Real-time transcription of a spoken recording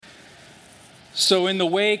So in the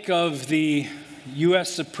wake of the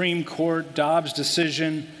U.S. Supreme Court Dobbs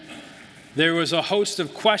decision, there was a host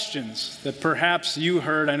of questions that perhaps you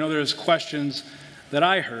heard. I know there's questions that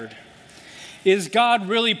I heard. Is God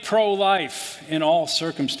really pro-life in all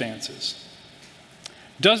circumstances?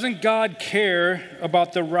 Doesn't God care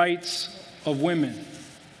about the rights of women?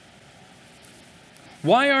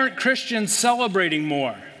 Why aren't Christians celebrating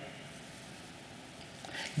more?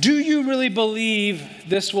 Do you really believe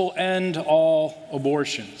this will end all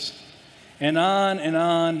abortions? And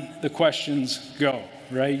on the questions go,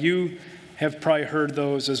 right? You have probably heard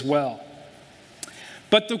those as well.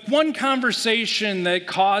 But the one conversation that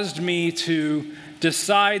caused me to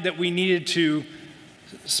decide that we needed to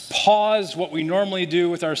pause what we normally do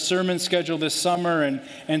with our sermon schedule this summer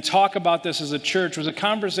and talk about this as a church was a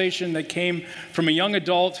conversation that came from a young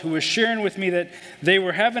adult who was sharing with me that they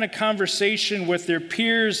were having a conversation with their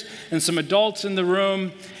peers and some adults in the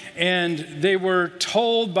room, and they were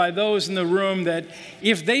told by those in the room that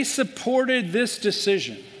if they supported this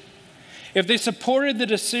decision, if they supported the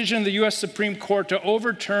decision of the U.S. Supreme Court to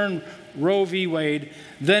overturn Roe v. Wade,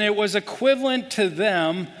 then it was equivalent to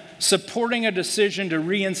them supporting a decision to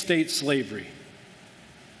reinstate slavery.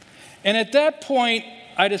 And at that point,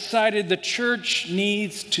 I decided the church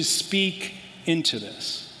needs to speak into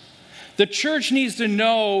this. The church needs to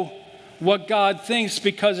know what God thinks,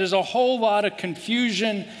 because there's a whole lot of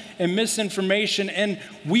confusion and misinformation, and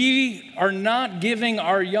we are not giving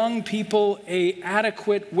our young people an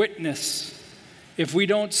adequate witness if we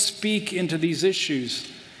don't speak into these issues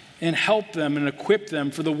and help them and equip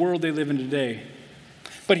them for the world they live in today.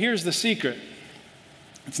 But here's the secret.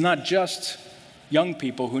 It's not just young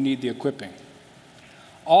people who need the equipping.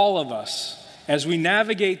 All of us, as we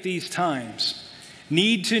navigate these times,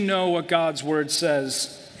 need to know what God's word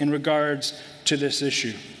says in regards to this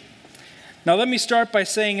issue. Now, let me start by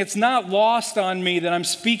saying it's not lost on me that I'm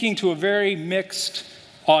speaking to a very mixed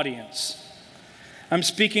audience. I'm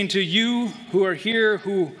speaking to you who are here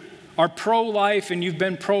who are pro-life, and you've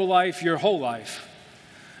been pro-life your whole life.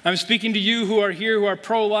 I'm speaking to you who are here who are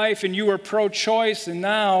pro-life and you are pro-choice, and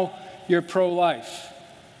now you're pro-life.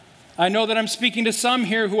 I know that I'm speaking to some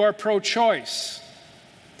here who are pro-choice.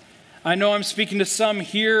 I know I'm speaking to some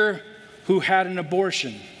here who had an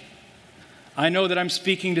abortion. I know that I'm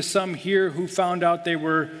speaking to some here who found out they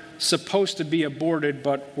were supposed to be aborted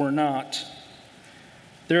but were not.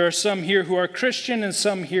 There are some here who are Christian and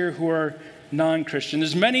some here who are non-Christian.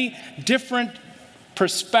 There's many different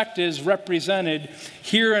perspectives represented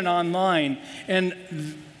here and online. And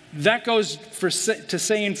that goes to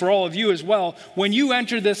saying for all of you as well, when you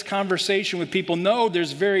enter this conversation with people, know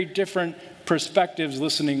there's very different perspectives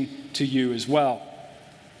listening to you as well.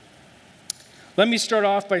 Let me start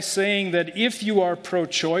off by saying that if you are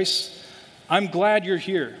pro-choice, I'm glad you're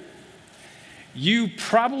here. You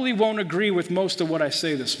probably won't agree with most of what I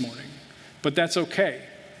say this morning, but that's okay.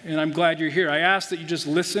 And I'm glad you're here. I ask that you just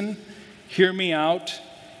listen, hear me out,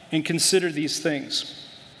 and consider these things.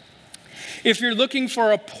 If you're looking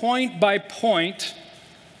for a point-by-point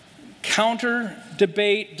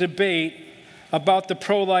debate about the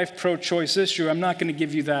pro-life, pro-choice issue, I'm not going to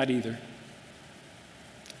give you that either.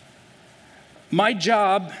 My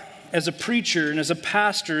job as a preacher and as a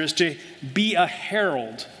pastor is to be a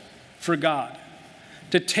herald for God,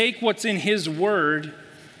 to take what's in His Word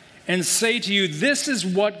and say to you, this is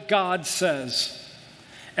what God says,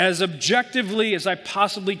 as objectively as I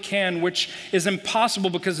possibly can, which is impossible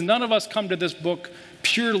because none of us come to this book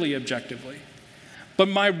purely objectively. But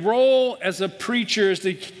my role as a preacher is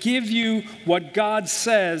to give you what God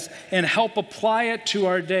says and help apply it to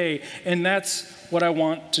our day, and that's what I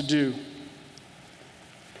want to do.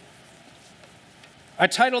 I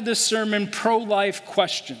titled this sermon, Pro-Life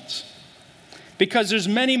Questions, because there's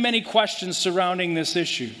many, many questions surrounding this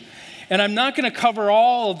issue. And I'm not going to cover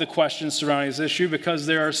all of the questions surrounding this issue because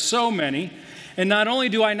there are so many. And not only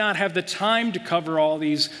do I not have the time to cover all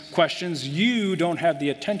these questions, you don't have the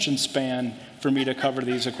attention span for me to cover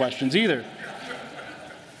these questions either.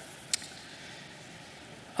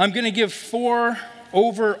 I'm going to give 4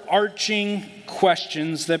 overarching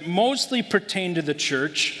questions that mostly pertain to the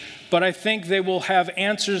church, but I think they will have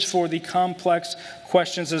answers for the complex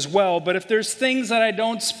questions as well. But if there's things that I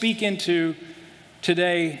don't speak into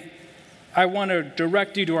today, I want to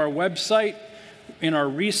direct you to our website. In our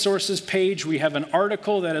resources page, we have an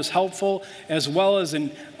article that is helpful, as well as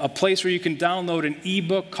a place where you can download an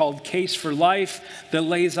ebook called Case for Life that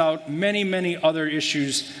lays out many, many other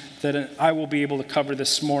issues that I will be able to cover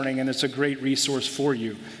this morning, and it's a great resource for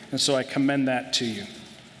you. And so I commend that to you.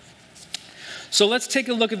 So let's take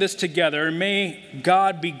a look at this together, and may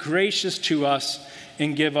God be gracious to us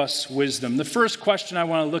and give us wisdom. The first question I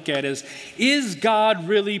want to look at is God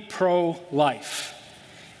really pro-life?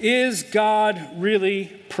 Is God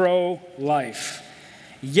really pro-life?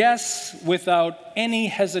 Yes, without any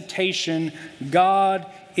hesitation, God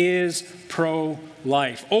is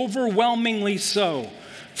pro-life. Overwhelmingly so.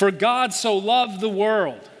 For God so loved the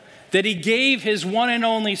world that he gave his one and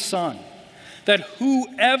only Son, that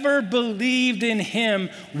whoever believed in him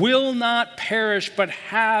will not perish but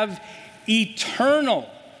have eternal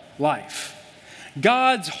life.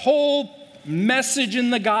 God's whole message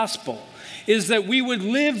in the gospel is that we would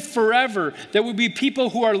live forever, that would be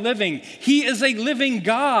people who are living. He is a living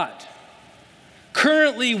God.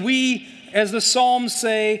 Currently, we, as the Psalms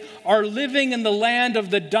say, are living in the land of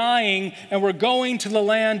the dying, and we're going to the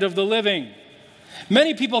land of the living.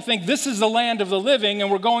 Many people think this is the land of the living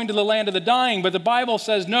and we're going to the land of the dying, but the Bible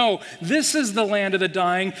says, no, this is the land of the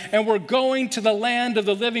dying and we're going to the land of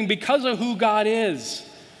the living because of who God is.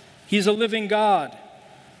 He's a living God.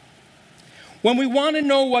 When we want to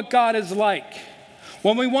know what God is like,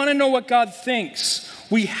 when we want to know what God thinks,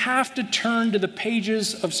 we have to turn to the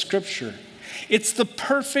pages of Scripture. It's the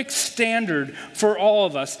perfect standard for all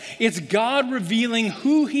of us. It's God revealing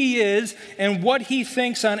who he is and what he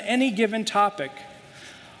thinks on any given topic.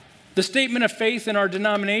 The statement of faith in our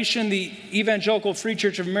denomination, the Evangelical Free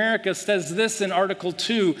Church of America, says this in Article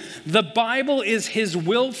 2, the Bible is his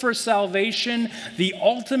will for salvation, the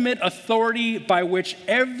ultimate authority by which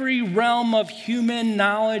every realm of human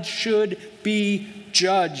knowledge should be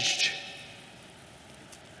judged.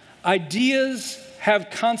 Ideas have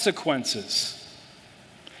consequences.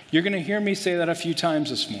 You're going to hear me say that a few times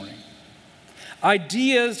this morning.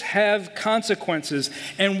 Ideas have consequences,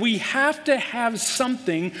 and we have to have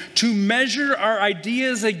something to measure our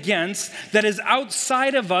ideas against that is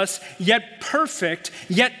outside of us, yet perfect,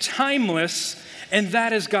 yet timeless, and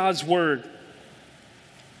that is God's Word.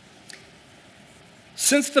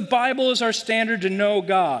 Since the Bible is our standard to know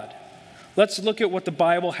God, let's look at what the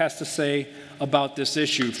Bible has to say about this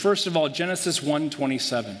issue. First of all, Genesis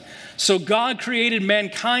 1:27. So God created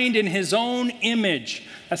mankind in his own image.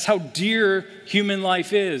 That's how dear human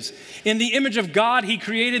life is. In the image of God, he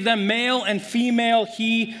created them, male and female,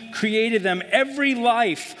 he created them. Every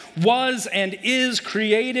life was and is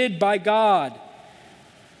created by God.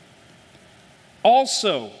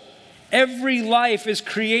 Also, every life is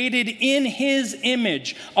created in his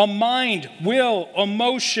image, a mind, will,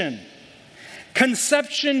 emotion.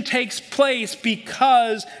 Conception takes place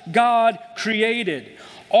because God created.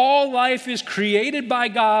 All life is created by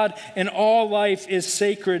God, and all life is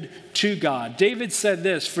sacred to God. David said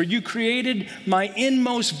this, for you created my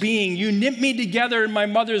inmost being. You knit me together in my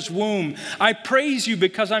mother's womb. I praise you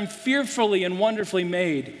because I'm fearfully and wonderfully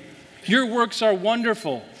made. Your works are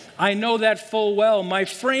wonderful. I know that full well. My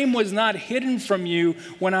frame was not hidden from you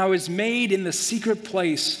when I was made in the secret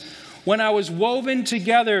place. When I was woven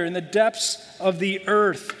together in the depths of the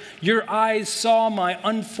earth, your eyes saw my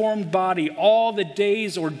unformed body. All the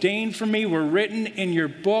days ordained for me were written in your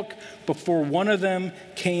book before one of them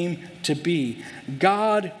came to be.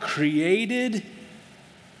 God created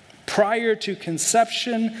prior to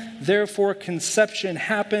conception, therefore conception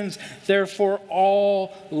happens, therefore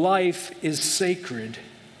all life is sacred.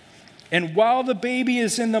 And while the baby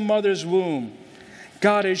is in the mother's womb,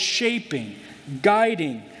 God is shaping,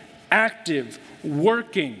 guiding, active,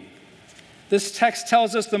 working. This text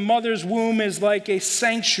tells us the mother's womb is like a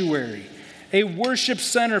sanctuary, a worship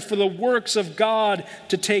center for the works of God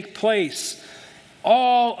to take place.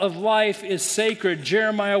 All of life is sacred.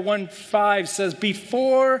 Jeremiah 1:5 says,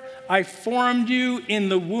 before I formed you in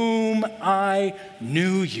the womb, I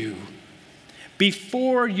knew you.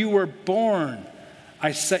 Before you were born,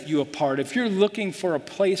 I set you apart. If you're looking for a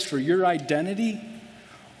place for your identity,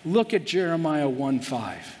 look at Jeremiah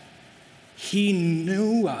 1:5. He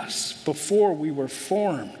knew us before we were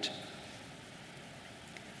formed.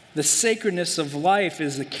 The sacredness of life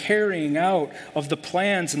is the carrying out of the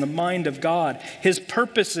plans in the mind of God. His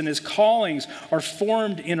purpose and his callings are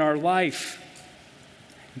formed in our life.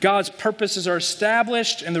 God's purposes are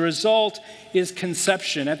established, and the result is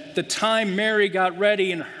conception. At the time, Mary got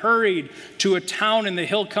ready and hurried to a town in the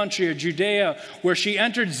hill country of Judea, where she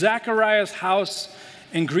entered Zechariah's house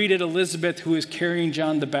and greeted Elizabeth, who was carrying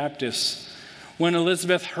John the Baptist. When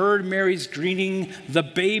Elizabeth heard Mary's greeting, the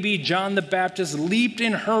baby John the Baptist leaped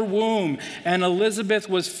in her womb, and Elizabeth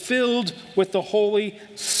was filled with the Holy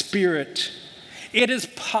Spirit. It is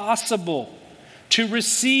possible to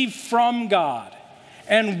receive from God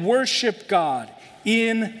and worship God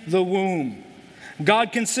in the womb.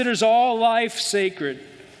 God considers all life sacred,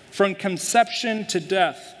 from conception to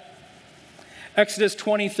death. Exodus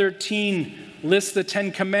 20:13 lists the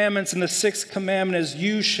 10 commandments, and the 6th commandment is,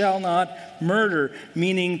 you shall not murder,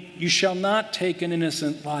 meaning you shall not take an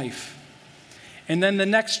innocent life. And then the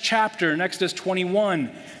next chapter, in Exodus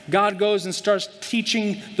 21, God goes and starts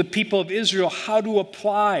teaching the people of Israel how to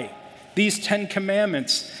apply these 10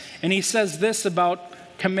 commandments. And he says this about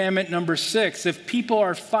commandment number 6. If people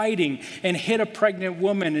are fighting and hit a pregnant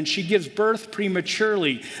woman and she gives birth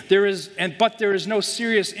prematurely, but there is no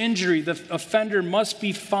serious injury, the offender must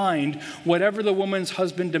be fined whatever the woman's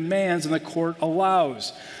husband demands and the court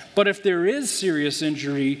allows. But if there is serious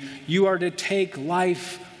injury, you are to take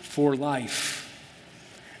life for life.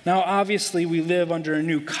 Now, obviously, we live under a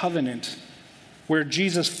new covenant where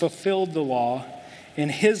Jesus fulfilled the law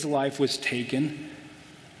and his life was taken.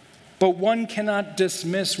 But one cannot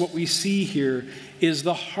dismiss what we see here is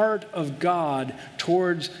the heart of God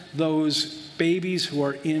towards those babies who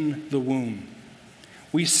are in the womb.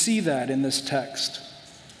 We see that in this text.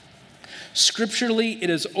 Scripturally, it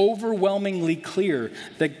is overwhelmingly clear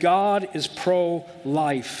that God is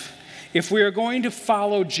pro-life. If we are going to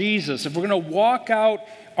follow Jesus, if we're going to walk out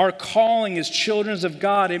our calling as children of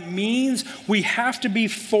God, it means we have to be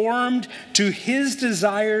formed to his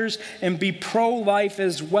desires and be pro-life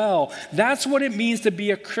as well. That's what it means to be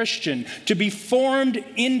a Christian, to be formed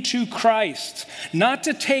into Christ. Not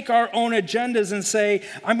to take our own agendas and say,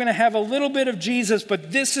 I'm going to have a little bit of Jesus,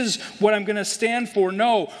 but this is what I'm going to stand for.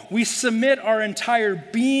 No, we submit our entire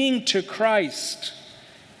being to Christ,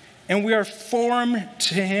 and we are formed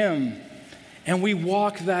to him, and we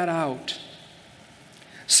walk that out.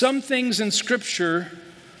 Some things in Scripture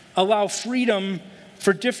allow freedom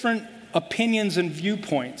for different opinions and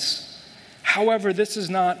viewpoints. However, this is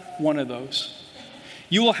not one of those.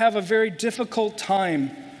 You will have a very difficult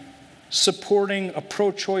time supporting a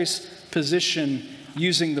pro-choice position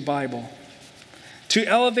using the Bible. To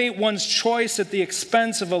elevate one's choice at the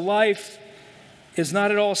expense of a life is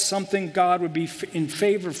not at all something God would be in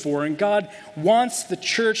favor for. And God wants the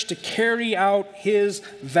church to carry out his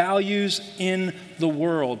values in the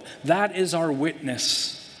world. That is our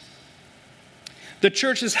witness. The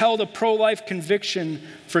church has held a pro-life conviction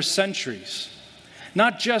for centuries,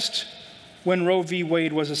 not just when Roe v.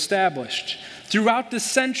 Wade was established. Throughout the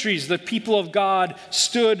centuries, the people of God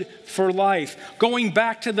stood for life. Going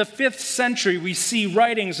back to the 5th century, we see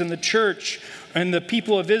writings in the church and the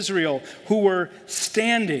people of Israel who were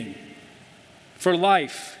standing for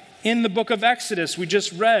life. In the book of Exodus, we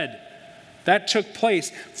just read, that took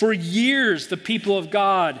place. For years, the people of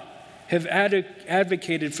God have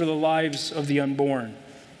advocated for the lives of the unborn.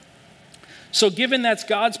 So given that's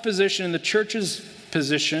God's position and the church's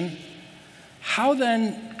position, how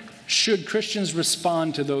then should Christians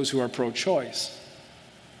respond to those who are pro-choice?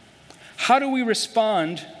 How do we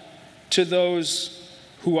respond to those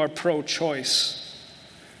who are pro-choice?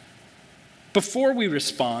 Before we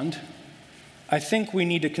respond, I think we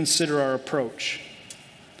need to consider our approach.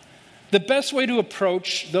 The best way to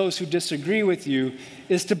approach those who disagree with you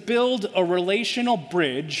is to build a relational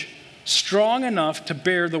bridge strong enough to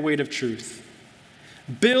bear the weight of truth.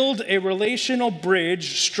 Build a relational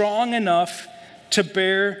bridge strong enough to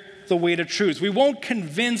bear the weight of truth. We won't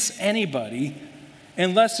convince anybody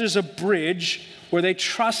unless there's a bridge where they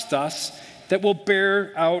trust us that will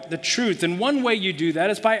bear out the truth. And one way you do that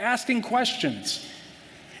is by asking questions.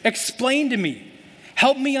 Explain to me.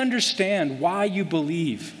 Help me understand why you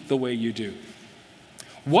believe the way you do.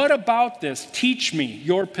 What about this? Teach me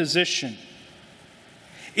your position.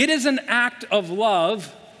 It is an act of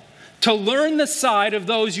love to learn the side of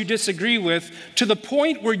those you disagree with to the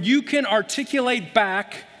point where you can articulate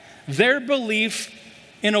back their belief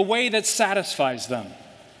in a way that satisfies them.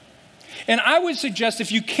 And I would suggest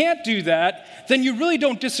if you can't do that, then you really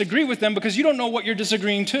don't disagree with them because you don't know what you're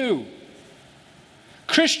disagreeing to.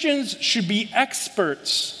 Christians should be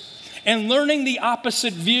experts in learning the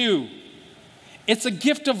opposite view. It's a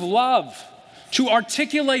gift of love to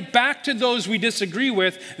articulate back to those we disagree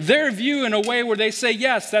with their view in a way where they say,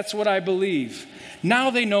 yes, that's what I believe. Now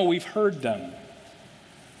they know we've heard them.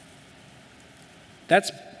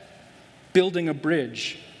 That's building a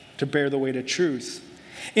bridge to bear the weight of truth.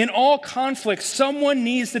 In all conflicts, someone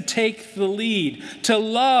needs to take the lead, to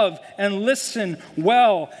love and listen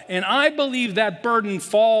well. And I believe that burden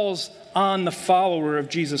falls on the follower of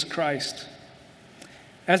Jesus Christ.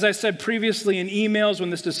 As I said previously in emails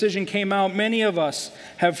when this decision came out, many of us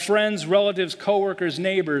have friends, relatives, coworkers,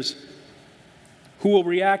 neighbors who will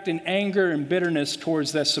react in anger and bitterness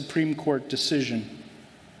towards that Supreme Court decision.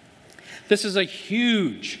 This is a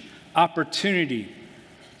huge opportunity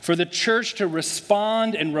for the church to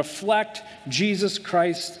respond and reflect Jesus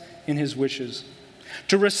Christ in his wishes,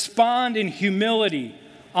 to respond in humility,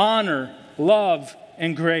 honor, love,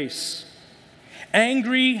 and grace.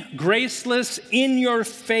 Angry, graceless,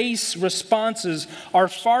 in-your-face responses are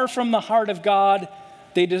far from the heart of God.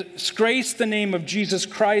 They disgrace the name of Jesus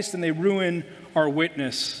Christ, and they ruin our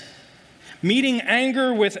witness. Meeting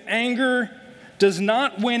anger with anger does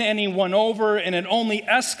not win anyone over, and it only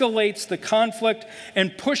escalates the conflict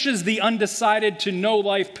and pushes the undecided to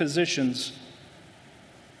no-life positions.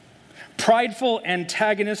 Prideful,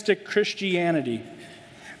 antagonistic Christianity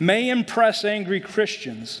may impress angry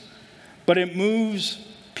Christians, but it moves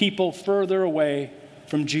people further away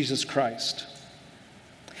from Jesus Christ.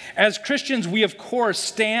 As Christians, we of course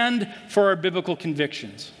stand for our biblical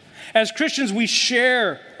convictions. As Christians, we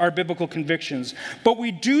share our biblical convictions, but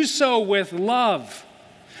we do so with love.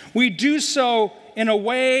 We do so in a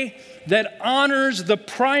way that honors the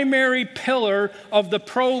primary pillar of the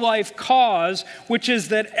pro-life cause, which is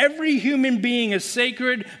that every human being is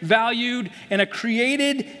sacred, valued, and a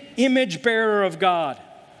created image bearer of God.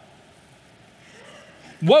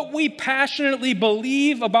 What we passionately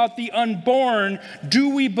believe about the unborn, do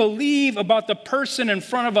we believe about the person in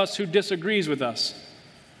front of us who disagrees with us?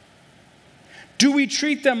 Do we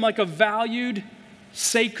treat them like a valued,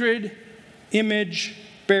 sacred image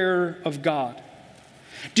bearer of God?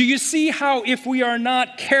 Do you see how if we are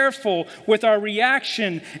not careful with our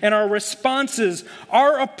reaction and our responses,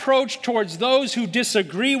 our approach towards those who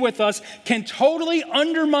disagree with us can totally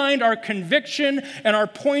undermine our conviction and our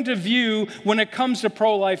point of view when it comes to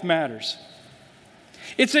pro-life matters?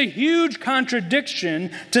 It's a huge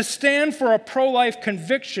contradiction to stand for a pro-life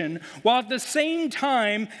conviction while at the same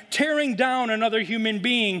time tearing down another human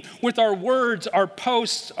being with our words, our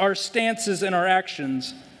posts, our stances, and our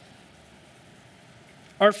actions.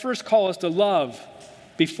 Our first call is to love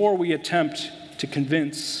before we attempt to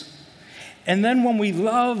convince. And then when we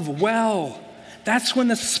love well, that's when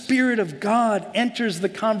the Spirit of God enters the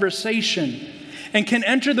conversation and can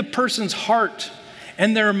enter the person's heart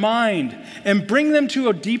and their mind and bring them to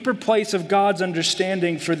a deeper place of God's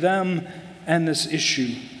understanding for them and this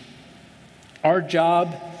issue. Our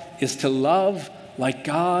job is to love like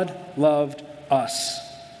God loved us.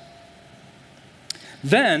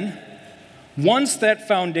 Then, once that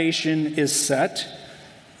foundation is set,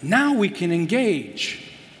 now we can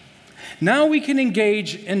engage. Now we can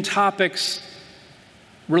engage in topics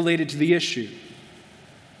related to the issue.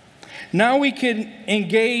 Now we can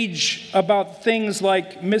engage about things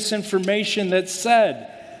like misinformation that's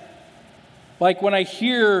said. Like when I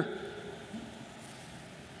hear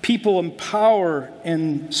people in power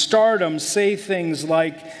and stardom say things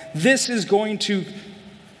like, this is going to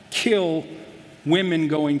kill women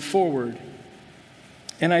going forward.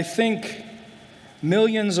 And I think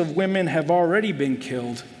millions of women have already been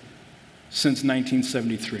killed since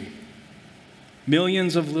 1973.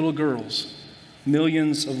 Millions of little girls.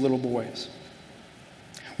 Millions of little boys.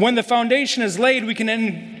 When the foundation is laid, we can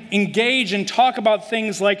engage and talk about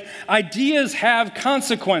things like ideas have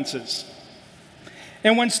consequences.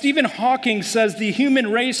 And when Stephen Hawking says the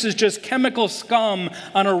human race is just chemical scum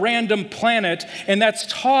on a random planet, and that's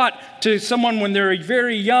taught to someone when they're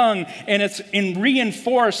very young, and it's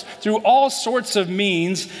reinforced through all sorts of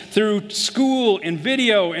means, through school and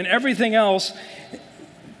video and everything else,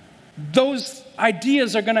 those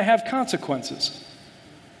ideas are going to have consequences.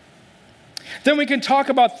 Then we can talk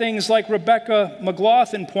about things like Rebecca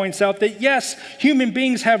McLaughlin points out that yes, human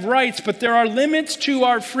beings have rights, but there are limits to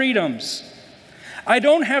our freedoms. I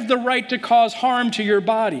don't have the right to cause harm to your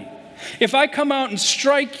body. If I come out and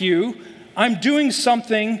strike you, I'm doing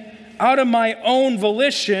something out of my own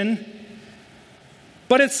volition,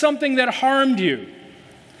 but it's something that harmed you.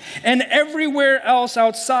 And everywhere else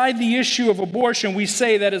outside the issue of abortion, we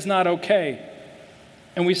say that is not okay.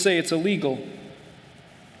 And we say it's illegal.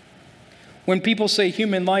 When people say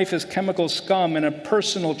human life is chemical scum and a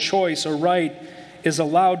personal choice or right is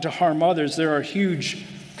allowed to harm others, there are huge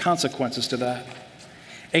consequences to that.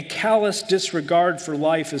 A callous disregard for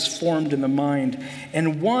life is formed in the mind,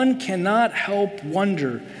 and one cannot help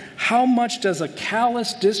wonder, how much does a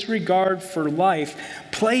callous disregard for life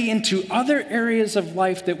play into other areas of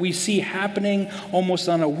life that we see happening almost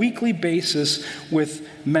on a weekly basis with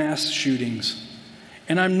mass shootings?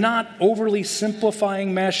 And I'm not overly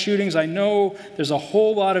simplifying mass shootings. I know there's a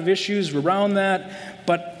whole lot of issues around that,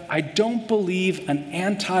 but I don't believe an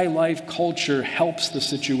anti-life culture helps the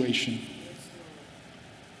situation.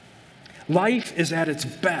 Life is at its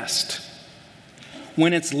best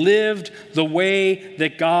when it's lived the way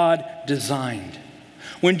that God designed.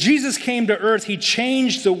 When Jesus came to earth, he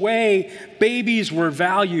changed the way babies were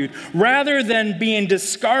valued. Rather than being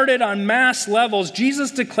discarded on mass levels,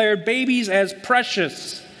 Jesus declared babies as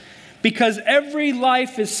precious. because every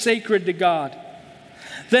life is sacred to God.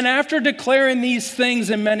 Then after declaring these things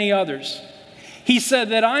and many others, he said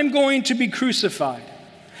that I'm going to be crucified,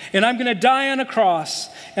 and I'm going to die on a cross,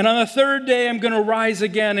 and on the third day I'm going to rise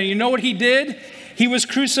again. And you know what he did? He was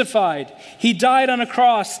crucified. He died on a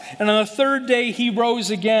cross, and on the third day he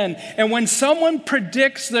rose again. And when someone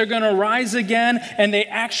predicts they're going to rise again and they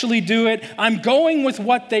actually do it, I'm going with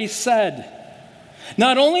what they said.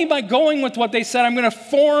 Not only by going with what they said, I'm going to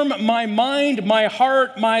form my mind, my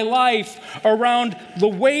heart, my life around the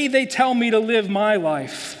way they tell me to live my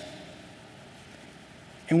life.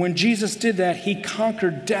 And when Jesus did that, he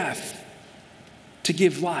conquered death to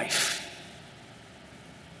give life.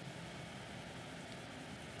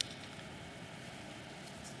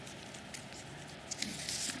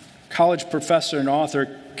 College professor and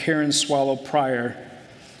author Karen Swallow Prior,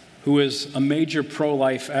 who is a major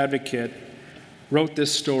pro-life advocate, wrote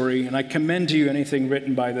this story, and I commend to you anything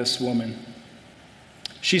written by this woman.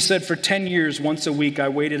 She said, for 10 years, once a week, I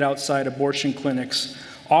waited outside abortion clinics,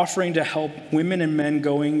 offering to help women and men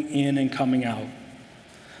going in and coming out.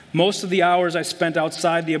 Most of the hours I spent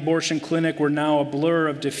outside the abortion clinic were now a blur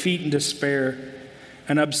of defeat and despair,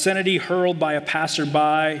 an obscenity hurled by a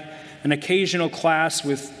passerby, an occasional clash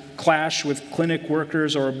with clinic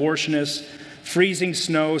workers or abortionists, freezing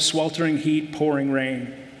snow, sweltering heat, pouring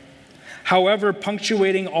rain. However,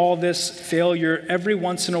 punctuating all this failure, every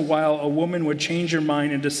once in a while, a woman would change her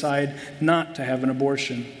mind and decide not to have an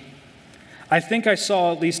abortion. I think I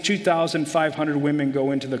saw at least 2,500 women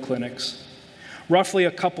go into the clinics. Roughly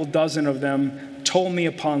a couple dozen of them told me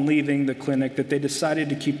upon leaving the clinic that they decided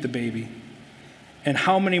to keep the baby. And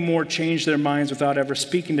how many more changed their minds without ever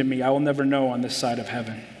speaking to me, I will never know on this side of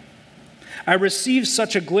heaven. I received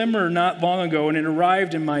such a glimmer not long ago, and it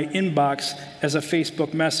arrived in my inbox as a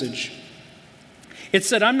Facebook message. It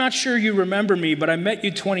said, I'm not sure you remember me, but I met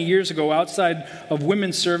you 20 years ago outside of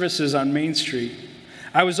Women's Services on Main Street.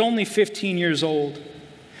 I was only 15 years old.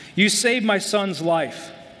 You saved my son's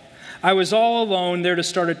life. I was all alone there to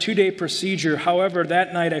start a 2-day procedure. However,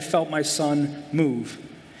 that night I felt my son move.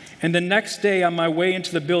 And the next day on my way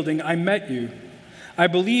into the building, I met you. I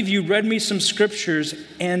believe you read me some scriptures,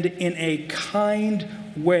 and in a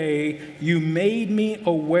kind way, you made me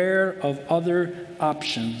aware of other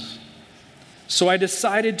options. So I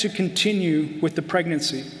decided to continue with the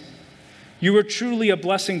pregnancy. You were truly a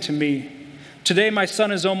blessing to me. Today, my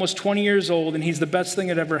son is almost 20 years old, and he's the best thing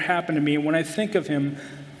that ever happened to me. And when I think of him,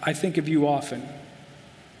 I think of you often.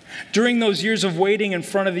 During those years of waiting in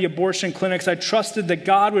front of the abortion clinics, I trusted that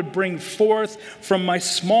God would bring forth from my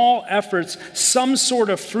small efforts some sort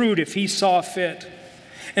of fruit if he saw fit.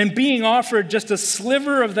 And being offered just a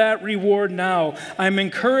sliver of that reward now, I'm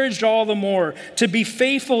encouraged all the more to be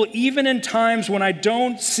faithful even in times when I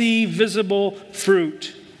don't see visible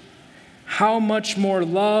fruit. How much more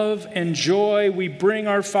love and joy we bring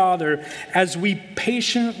our Father as we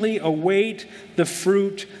patiently await the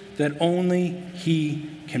fruit that only he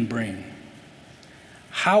can bring.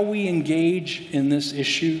 How we engage in this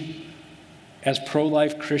issue as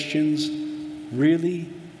pro-life Christians really,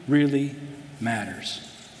 really matters.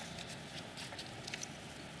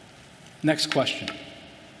 Next question.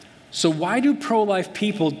 So why do pro-life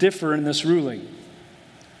people differ in this ruling?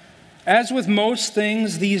 As with most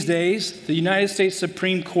things these days, the United States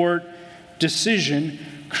Supreme Court decision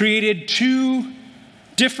created two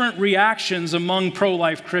different reactions among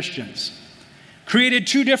pro-life Christians. Created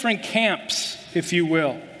two different camps, if you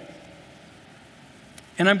will.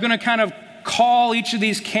 And I'm going to kind of call each of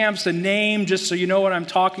these camps a name just so you know what I'm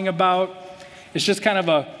talking about. It's just kind of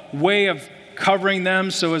a way of covering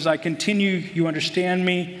them so as I continue, you understand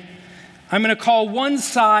me. I'm going to call one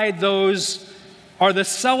side those are the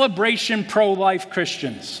celebration pro-life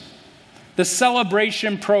Christians. The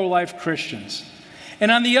celebration pro-life Christians.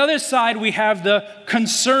 And on the other side, we have the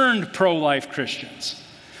concerned pro-life Christians.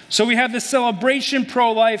 So we have the celebration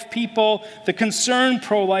pro-life people, the concerned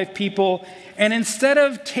pro-life people, and instead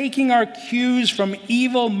of taking our cues from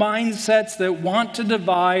evil mindsets that want to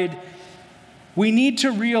divide, we need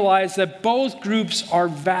to realize that both groups are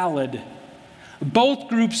valid. Both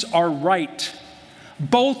groups are right.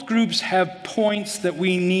 Both groups have points that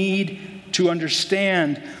we need to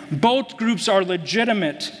understand. Both groups are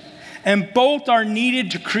legitimate. And both are needed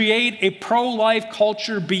to create a pro-life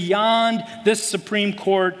culture beyond this Supreme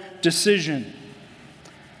Court decision.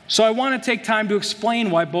 So I want to take time to explain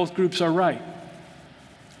why both groups are right.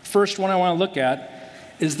 First one I want to look at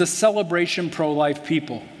is the celebration pro-life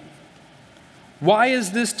people. Why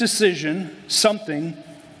is this decision something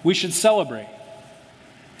we should celebrate?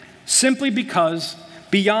 Simply because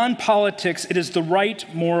beyond politics, it is the right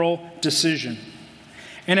moral decision.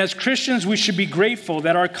 And as Christians, we should be grateful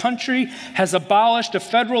that our country has abolished a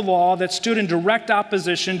federal law that stood in direct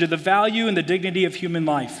opposition to the value and the dignity of human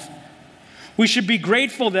life. We should be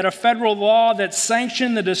grateful that a federal law that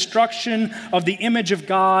sanctioned the destruction of the image of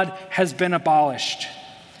God has been abolished.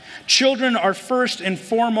 Children are first and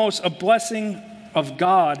foremost a blessing of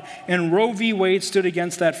God, and Roe v. Wade stood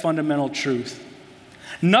against that fundamental truth.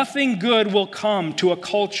 Nothing good will come to a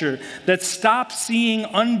culture that stops seeing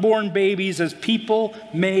unborn babies as people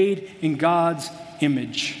made in God's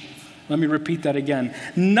image. Let me repeat that again.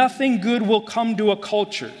 Nothing good will come to a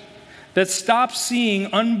culture that stops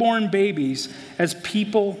seeing unborn babies as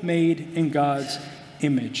people made in God's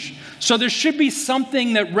image. So there should be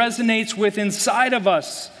something that resonates with inside of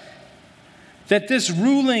us that this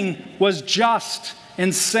ruling was just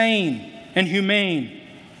and sane and humane.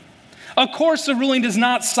 Of course, the ruling does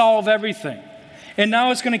not solve everything. And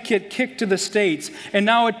now it's going to get kicked to the states. And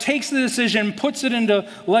now it takes the decision, puts it into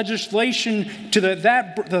legislation to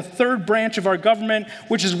the third branch of our government,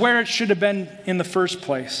 which is where it should have been in the first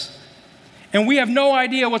place. And we have no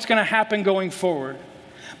idea what's going to happen going forward.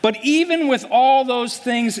 But even with all those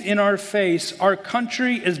things in our face, our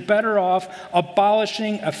country is better off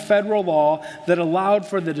abolishing a federal law that allowed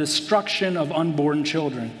for the destruction of unborn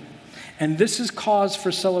children. And this is cause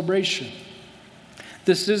for celebration.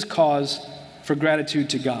 This is cause for gratitude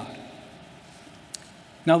to God.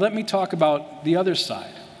 Now let me talk about the other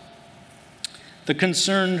side, the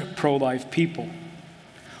concerned pro-life people.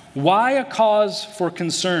 Why a cause for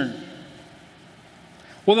concern?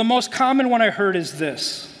 Well, the most common one I heard is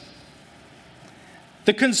this.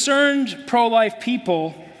 The concerned pro-life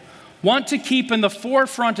people want to keep in the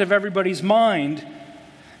forefront of everybody's mind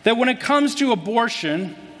that when it comes to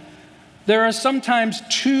abortion, there are sometimes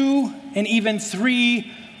 2 and even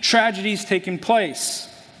 3 tragedies taking place.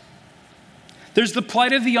 There's the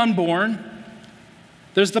plight of the unborn,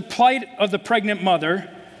 there's the plight of the pregnant mother,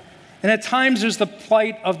 and at times there's the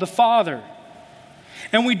plight of the father.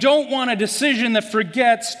 And we don't want a decision that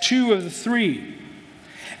forgets 2 of the 3.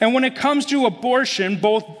 And when it comes to abortion,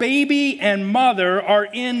 both baby and mother are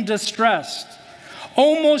in distress.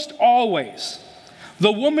 Almost always,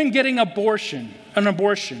 the woman getting an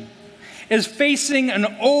abortion, is facing an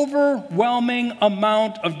overwhelming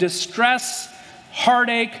amount of distress,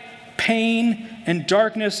 heartache, pain, and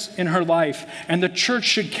darkness in her life. And the church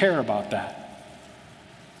should care about that.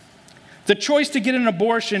 The choice to get an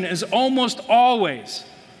abortion is almost always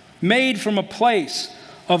made from a place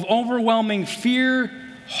of overwhelming fear,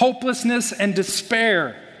 hopelessness, and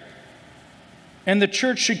despair. And the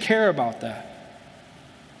church should care about that.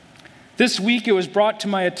 This week it was brought to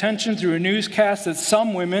my attention through a newscast that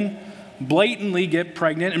some women blatantly get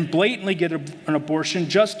pregnant and blatantly get an abortion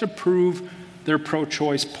just to prove their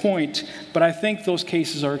pro-choice point. But I think those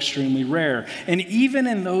cases are extremely rare. And even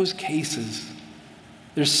in those cases,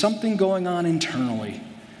 there's something going on internally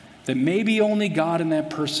that maybe only God and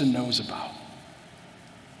that person knows about.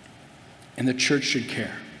 And the church should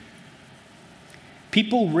care.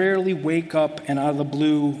 People rarely wake up and out of the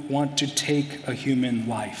blue want to take a human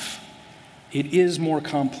life. It is more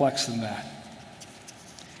complex than that.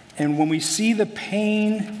 And when we see the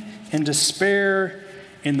pain and despair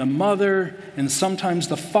in the mother and sometimes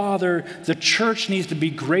the father, the church needs to be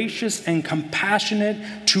gracious and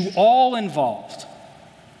compassionate to all involved.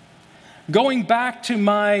 Going back to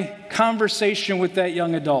my conversation with that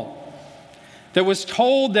young adult that was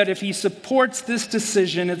told that if he supports this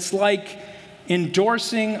decision, it's like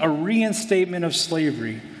endorsing a reinstatement of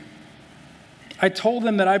slavery. I told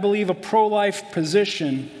them that I believe a pro-life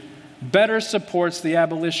position better supports the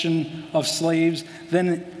abolition of slaves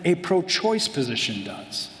than a pro-choice position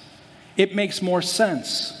does. It makes more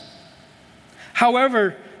sense.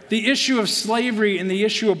 However, the issue of slavery and the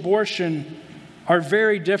issue of abortion are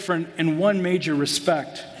very different in one major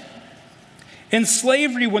respect. In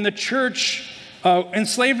slavery, when slaves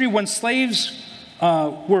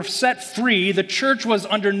were set free, the church was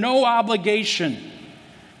under no obligation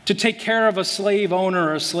to take care of a slave owner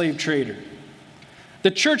or a slave trader. The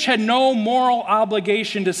church had no moral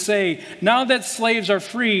obligation to say, now that slaves are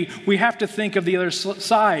free, we have to think of the other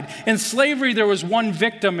side. In slavery, there was one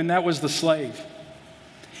victim, and that was the slave.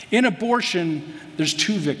 In abortion, there's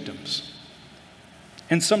 2 victims,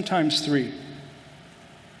 and sometimes 3.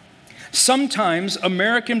 Sometimes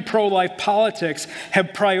American pro-life politics have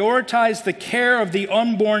prioritized the care of the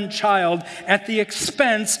unborn child at the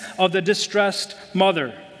expense of the distressed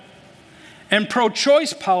mother. And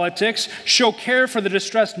pro-choice politics show care for the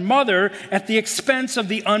distressed mother at the expense of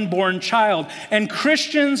the unborn child. And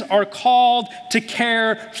Christians are called to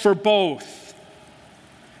care for both.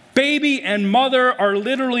 Baby and mother are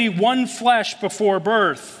literally one flesh before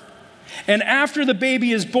birth. And after the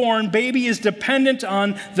baby is born, baby is dependent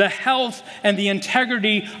on the health and the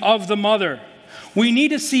integrity of the mother. We need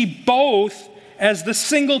to see both as the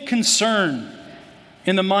single concern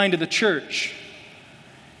in the mind of the church.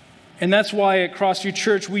 And that's why at Crossview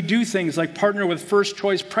Church we do things like partner with First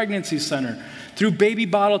Choice Pregnancy Center through baby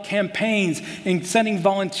bottle campaigns and sending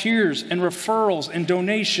volunteers and referrals and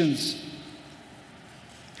donations.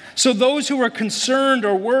 So those who are concerned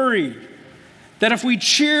or worried that if we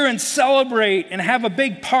cheer and celebrate and have a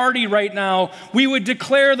big party right now, we would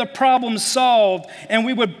declare the problem solved and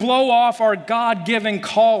we would blow off our God-given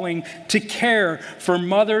calling to care for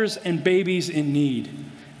mothers and babies in need.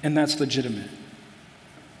 And that's legitimate.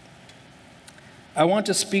 I want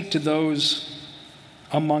to speak to those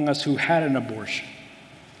among us who had an abortion,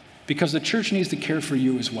 because the church needs to care for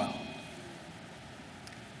you as well.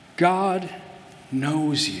 God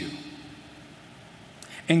knows you.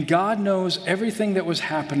 And God knows everything that was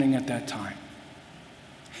happening at that time.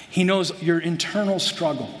 He knows your internal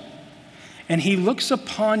struggle. And He looks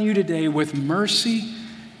upon you today with mercy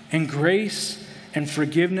and grace and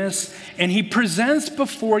forgiveness. And He presents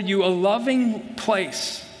before you a loving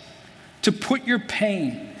place to put your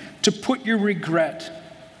pain, to put your regret.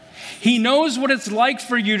 He knows what it's like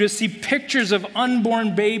for you to see pictures of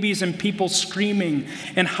unborn babies and people screaming,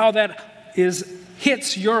 and how that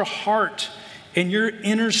hits your heart and your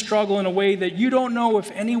inner struggle in a way that you don't know if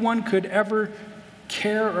anyone could ever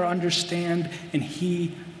care or understand, and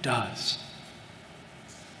He does.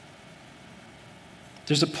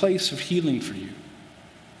 There's a place of healing for you.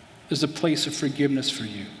 There's a place of forgiveness for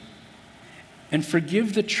you. And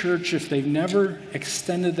forgive the church if they've never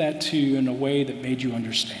extended that to you in a way that made you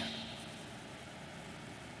understand.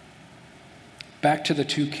 Back to the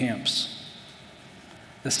two camps.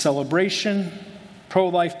 The celebration,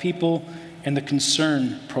 pro-life people, and the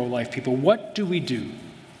concern, pro-life people. What do we do?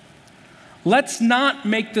 Let's not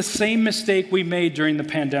make the same mistake we made during the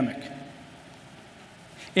pandemic.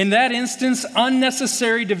 In that instance,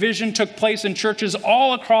 unnecessary division took place in churches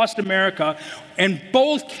all across America, and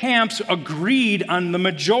both camps agreed on the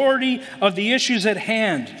majority of the issues at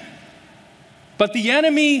hand. But the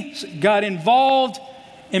enemy got involved,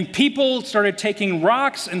 and people started taking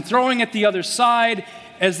rocks and throwing at the other side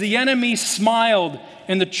as the enemy smiled,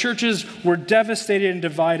 and the churches were devastated and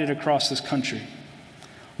divided across this country.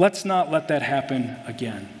 Let's not let that happen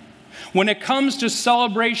again. When it comes to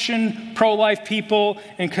celebration pro-life people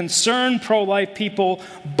and concern pro-life people,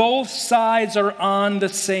 both sides are on the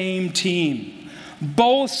same team.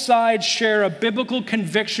 Both sides share a biblical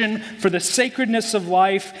conviction for the sacredness of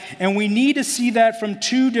life, and we need to see that from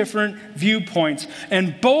two different viewpoints.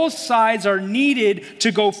 And both sides are needed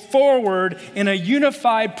to go forward in a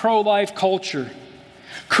unified pro-life culture.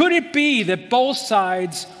 Could it be that both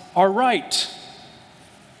sides are right?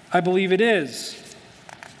 I believe it is.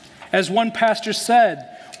 As one pastor said,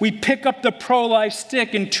 we pick up the pro-life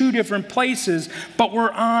stick in two different places, but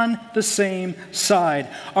we're on the same side.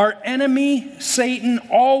 Our enemy, Satan,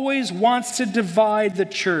 always wants to divide the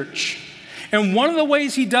church. And one of the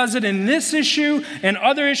ways he does it in this issue and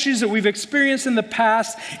other issues that we've experienced in the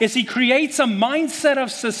past is he creates a mindset of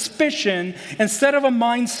suspicion instead of a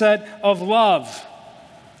mindset of love.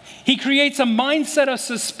 He creates a mindset of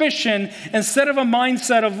suspicion instead of a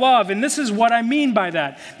mindset of love. And this is what I mean by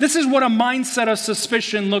that. This is what a mindset of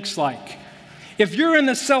suspicion looks like. If you're in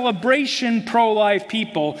the celebration pro-life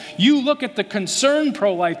people, you look at the concerned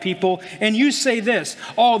pro-life people and you say this: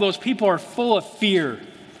 oh, those people are full of fear,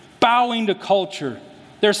 bowing to culture.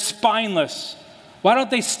 They're spineless. Why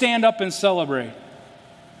don't they stand up and celebrate?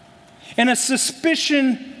 And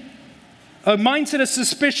a mindset of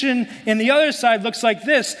suspicion in the other side looks like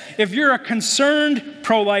this. If you're a concerned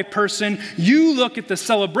pro-life person, you look at the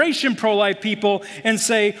celebration pro-life people and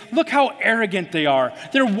say, look how arrogant they are.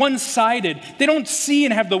 They're one-sided. They don't see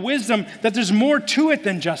and have the wisdom that there's more to it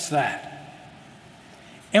than just that.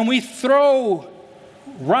 And we throw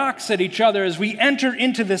rocks at each other as we enter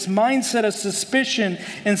into this mindset of suspicion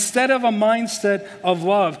instead of a mindset of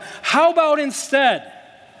love. How about instead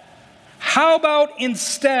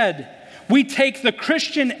we take the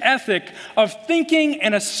Christian ethic of thinking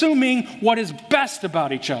and assuming what is best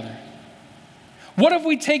about each other? What if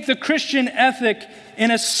we take the Christian ethic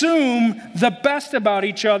and assume the best about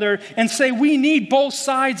each other and say we need both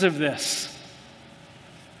sides of this?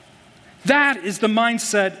 That is the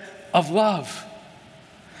mindset of love.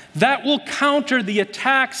 That will counter the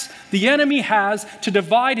attacks the enemy has to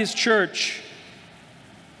divide his church.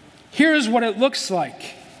 Here's what it looks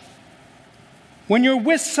like. When you're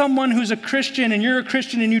with someone who's a Christian and you're a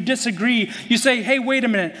Christian and you disagree, you say, hey, wait a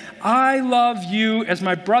minute. I love you as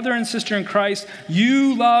my brother and sister in Christ.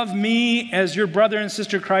 You love me as your brother and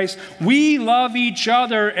sister in Christ. We love each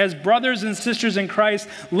other as brothers and sisters in Christ.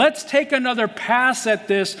 Let's take another pass at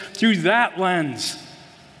this through that lens.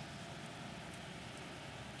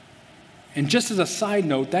 And just as a side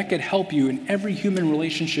note, that could help you in every human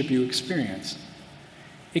relationship you experience.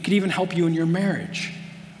 It could even help you in your marriage.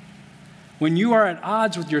 When you are at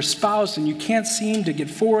odds with your spouse and you can't seem to get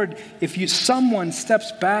forward, if someone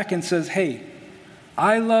steps back and says, hey,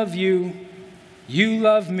 I love you, you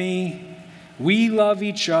love me, we love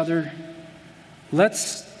each other,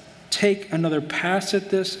 let's take another pass at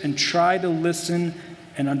this and try to listen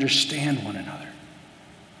and understand one another.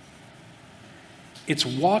 It's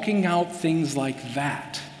walking out things like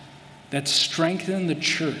that that strengthen the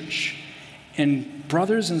church. And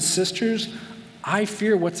brothers and sisters, I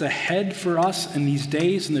fear what's ahead for us in these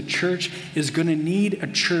days in the church is going to need a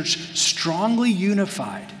church strongly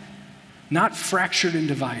unified, not fractured and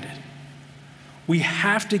divided. We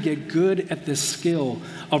have to get good at this skill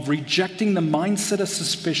of rejecting the mindset of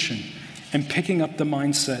suspicion and picking up the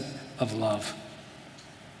mindset of love.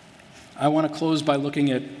 I want to close by looking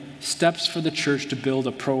at steps for the church to build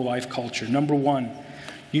a pro-life culture. Number one,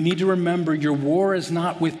 you need to remember your war is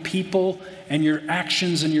not with people, and your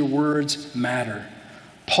actions and your words matter.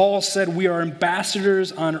 Paul said we are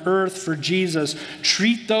ambassadors on earth for Jesus.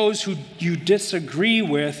 Treat those who you disagree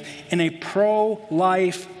with in a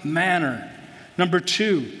pro-life manner. Number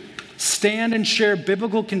two, stand and share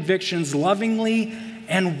biblical convictions lovingly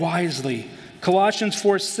and wisely. Colossians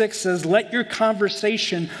 4:6 says, let your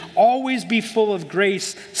conversation always be full of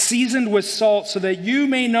grace, seasoned with salt, so that you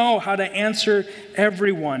may know how to answer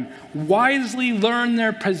everyone. Wisely learn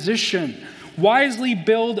their position. Wisely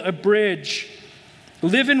build a bridge.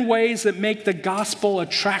 Live in ways that make the gospel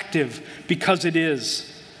attractive because it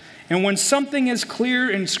is. And when something is clear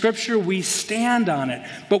in Scripture, we stand on it,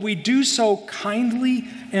 but we do so kindly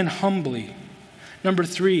and humbly. Number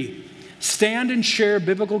three, stand and share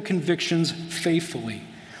biblical convictions faithfully.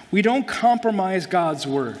 We don't compromise God's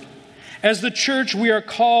word. As the church, we are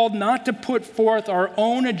called not to put forth our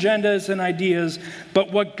own agendas and ideas,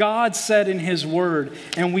 but what God said in his word,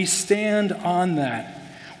 and we stand on that.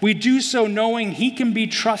 We do so knowing he can be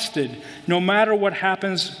trusted no matter what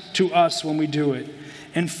happens to us when we do it.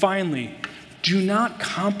 And finally, do not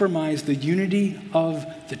compromise the unity of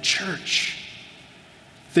the church.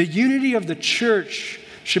 The unity of the church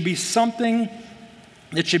should be something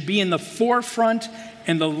that should be in the forefront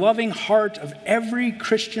and the loving heart of every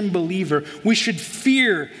Christian believer. We should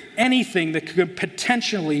fear anything that could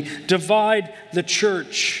potentially divide the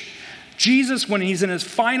church. Jesus, when he's in his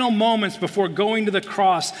final moments before going to the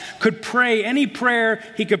cross, could pray any prayer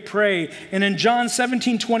he could pray. And in John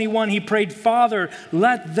 17:21, he prayed, Father,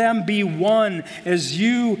 let them be one as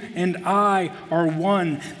you and I are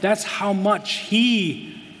one. That's how much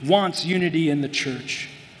he wants unity in the church.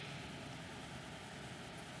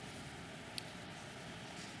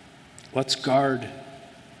 Let's guard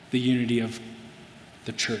the unity of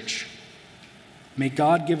the church. May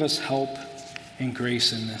God give us help and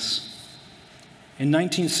grace in this. In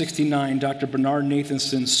 1969, Dr. Bernard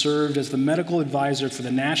Nathanson served as the medical advisor for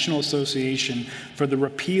the National Association for the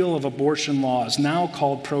Repeal of Abortion Laws, now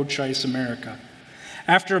called Pro-Choice America.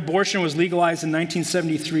 After abortion was legalized in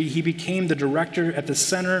 1973, he became the director at the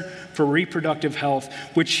Center for Reproductive Health,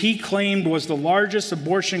 which he claimed was the largest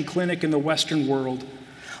abortion clinic in the Western world.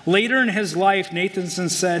 Later in his life, Nathanson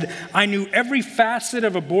said, I knew every facet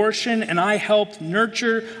of abortion and I helped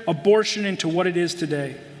nurture abortion into what it is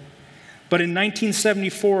today. But in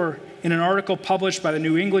 1974, in an article published by the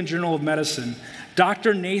New England Journal of Medicine,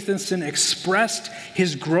 Dr. Nathanson expressed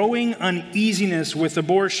his growing uneasiness with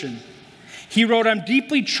abortion. He wrote, I'm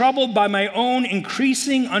deeply troubled by my own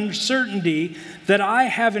increasing uncertainty that I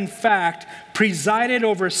have in fact presided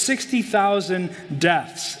over 60,000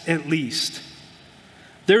 deaths at least.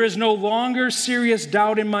 There is no longer serious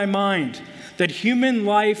doubt in my mind that human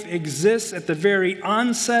life exists at the very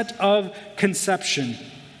onset of conception.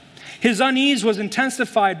 His unease was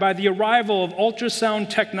intensified by the arrival of ultrasound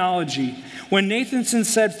technology, when Nathanson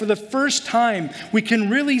said, for the first time, we can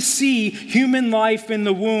really see human life in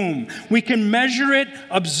the womb. We can measure it,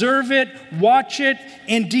 observe it, watch it,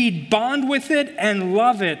 indeed bond with it and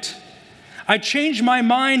love it. I changed my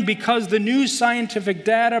mind because the new scientific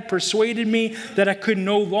data persuaded me that I could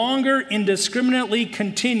no longer indiscriminately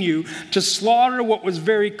continue to slaughter what was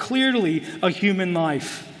very clearly a human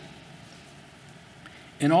life.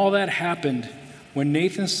 And all that happened when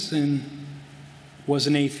Nathanson was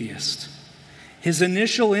an atheist. His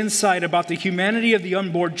initial insight about the humanity of the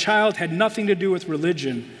unborn child had nothing to do with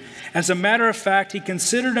religion. As a matter of fact, he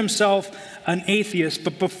considered himself an atheist,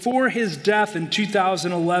 but before his death in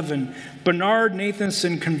 2011, Bernard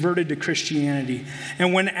Nathanson converted to Christianity.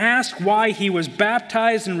 And when asked why he was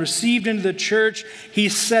baptized and received into the church, he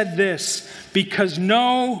said this: because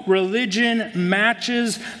no religion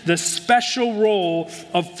matches the special role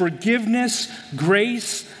of forgiveness,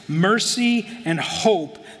 grace, mercy, and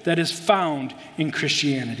hope that is found in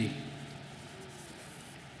Christianity.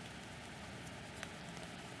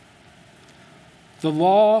 The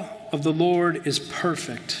law of the Lord is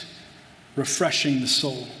perfect, refreshing the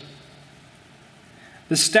soul.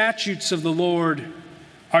 The statutes of the Lord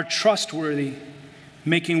are trustworthy,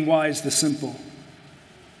 making wise the simple.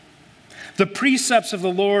 The precepts of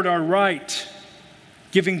the Lord are right,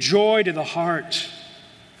 giving joy to the heart.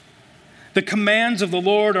 The commands of the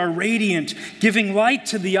Lord are radiant, giving light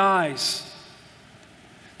to the eyes.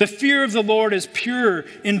 The fear of the Lord is pure,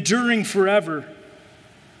 enduring forever.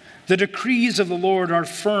 The decrees of the Lord are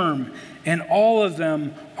firm, and all of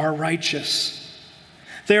them are righteous.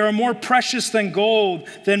 They are more precious than gold,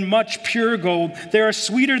 than much pure gold. They are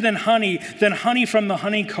sweeter than honey from the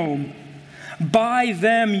honeycomb. By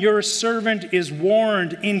them your servant is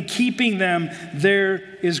warned. In keeping them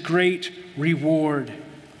there is great reward.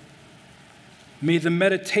 May the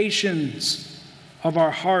meditations of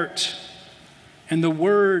our heart and the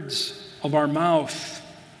words of our mouth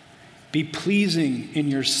be pleasing in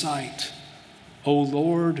your sight, O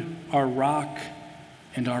Lord, our rock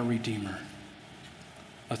and our Redeemer.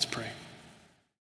 Let's pray.